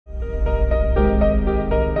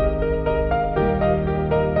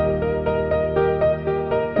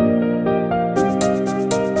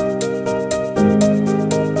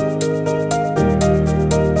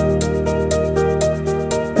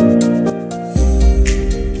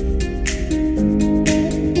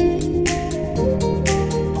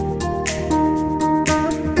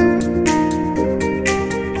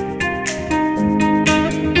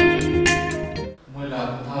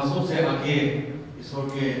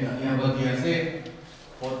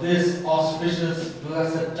for this auspicious,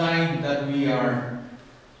 blessed time that we are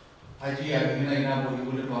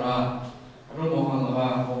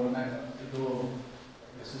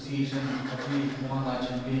Association Kohima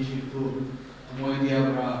Championship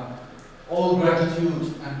all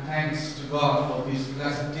gratitude and thanks to God for this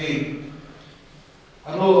blessed day.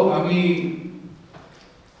 Hello,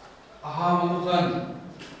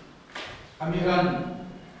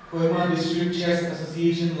 Kohima District Chess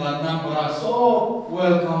Association so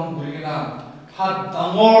welcome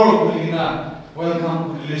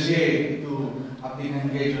welcome to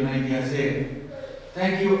engage on ideas.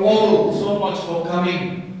 Thank you all so much for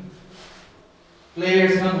coming.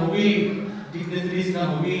 Players dignitaries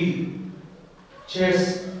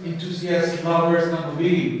chess enthusiasts, lovers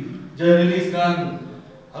journalists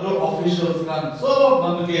officials so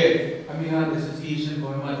Association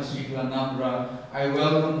Kohima District I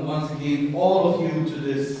welcome once again all of you to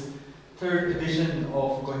this third edition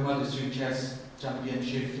of Kohima District Chess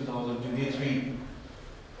Championship 2023.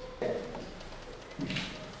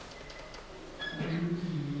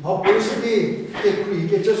 Obviously,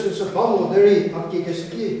 the just a bomb very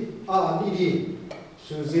application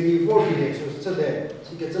so the 40 so today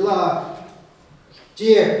gets a lot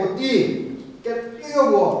get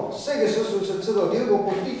you say so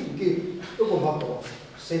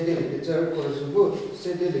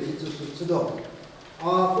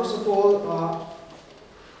first of all,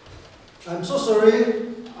 I'm so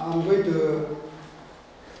sorry. I'm going to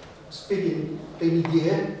speak in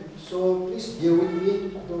KDCA, so please bear with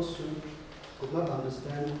me, those who could not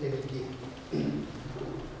understand KDCA.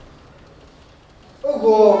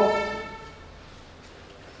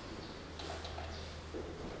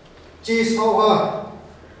 Chess how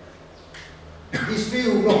history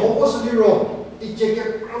of the opposite hero, the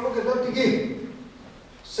jacket,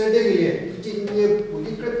 Sedegli, Jinia,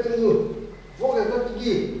 Budi Crepengu,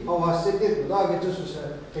 Vogataki, our second luggage,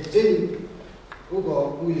 Katin,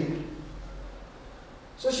 Ugo, Willie.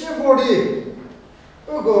 So she for the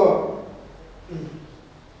Ugo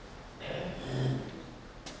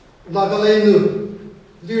Nagaland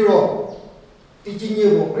Liro, teaching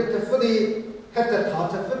you, Great Fuddy, had the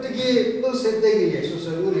heart of Fatigue, no Sedegli,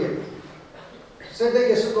 so William.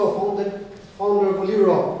 Sedegli, founder of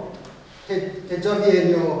Liro.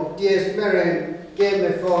 Tejavienio, DS Marin, Game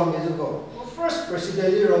of Four years ago. First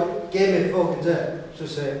President Liro, Game of Four, to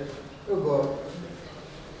say, Ugo,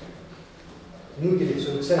 Nugili,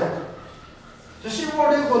 so say. The ship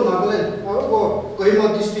order for Nagaland, Ugo,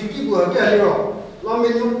 Kohima District, Liro,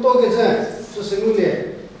 Lamin Togaza, so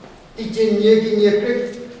say, teaching Yagi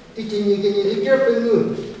Creek, teaching Yagi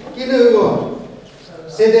Kerpenu, Kinugo,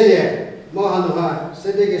 Sedelia, Mohanuha,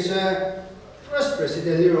 Sedegasa. First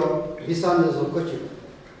President Liro, Bisan is of Kochi.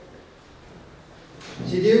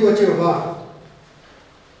 Sidiu Kochiova,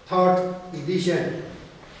 third edition,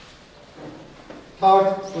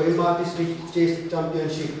 third Kohima District Chess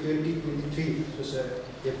Championship 2023, so say,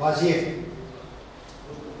 the Bazier.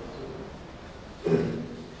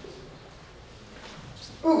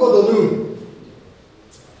 Ugodonu,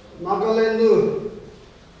 Nagaland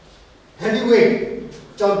heavyweight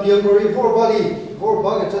champion for body. For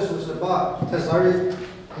Bagatas was about Tazari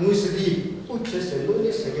Musidi, Uches and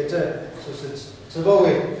Lunis, I get so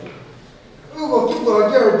away. Ugo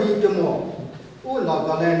Kibo Gary beat them all.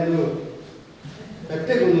 Nagaland, a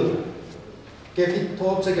Pegulu, get it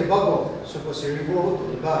towards a bubble, suppose a reward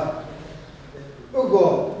to the bar.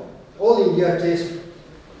 Ugo, All India Chess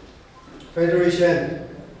Federation,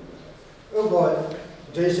 Ugo,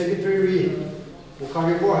 Joint Secretary,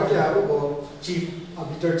 Ukaribo, Ugo, Chief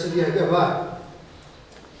Arbiter to the Agava.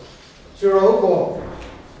 Shiroko,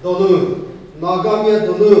 Donu, Nagamia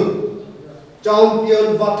Donu,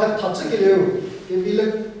 Champion Vata Tatsukilu,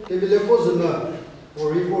 Kevile Kozuna,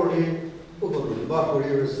 or Ripori, Ugo,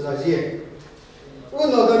 Bapori, Zazie.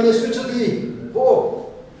 Nagamia Suchadi,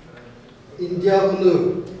 Bo, India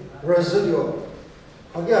Donu, Residual,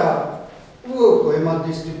 Aga, Kohima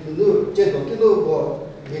District Donu, Jedo Kilo,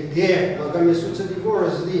 Media, Nagamia Suchadi,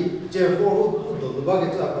 Forest, Jeffo, the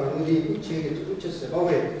Bagata, and which is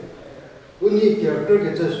away. We need your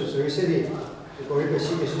cricketers to receive the Kohima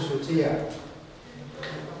City.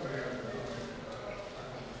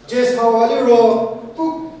 Just how a little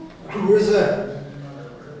book cruiser.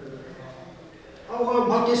 Our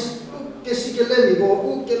markets, Kesikalemi,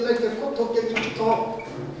 who can like a photo get top.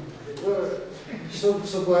 So,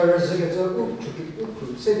 by Rezaga, who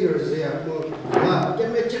said you're there, get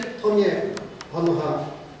me check Tommy, Hanoha,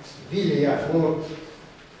 Vilia, or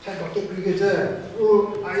type of cricketer,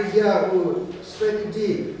 or idea, or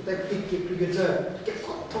strategy, tactic cricketer, get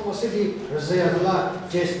caught. Thomas City, Razayala,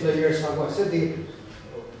 chess players, City,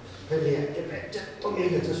 Pelia, Tommy,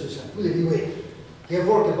 really way. He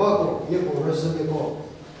worked about Yoko, Razayako,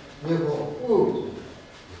 Yoko,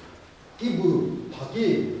 Ibu, Paki,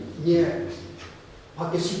 near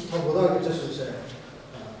Pakisi, Toboda, just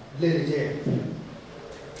Lady J.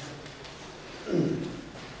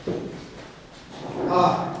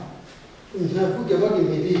 Nagugabagi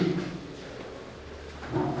maybe.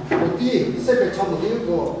 Oti sepe chamudi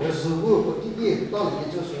go resubu oti bi dal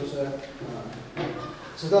ke just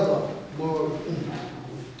sedado mo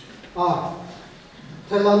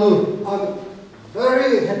Telanu, I'm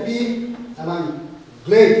very happy and I'm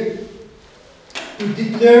glad to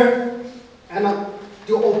declare and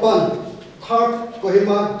to open third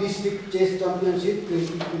Kohima District Chess Championship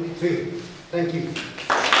 2023. Thank you.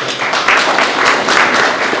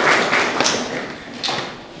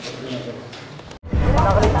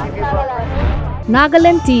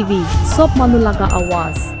 Nagaland TV, Sop Manulaga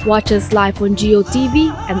Awas. Watch us live on Geo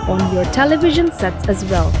TV and on your television sets as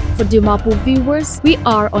well. For Dimapu viewers, we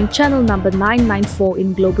are on channel number 994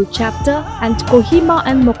 in Global Chapter, and Kohima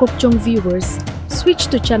and Mokokchung viewers, switch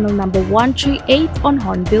to channel number 138 on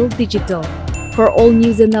Hornbill Digital. For all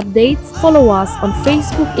news and updates, follow us on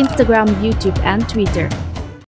Facebook, Instagram, YouTube and Twitter.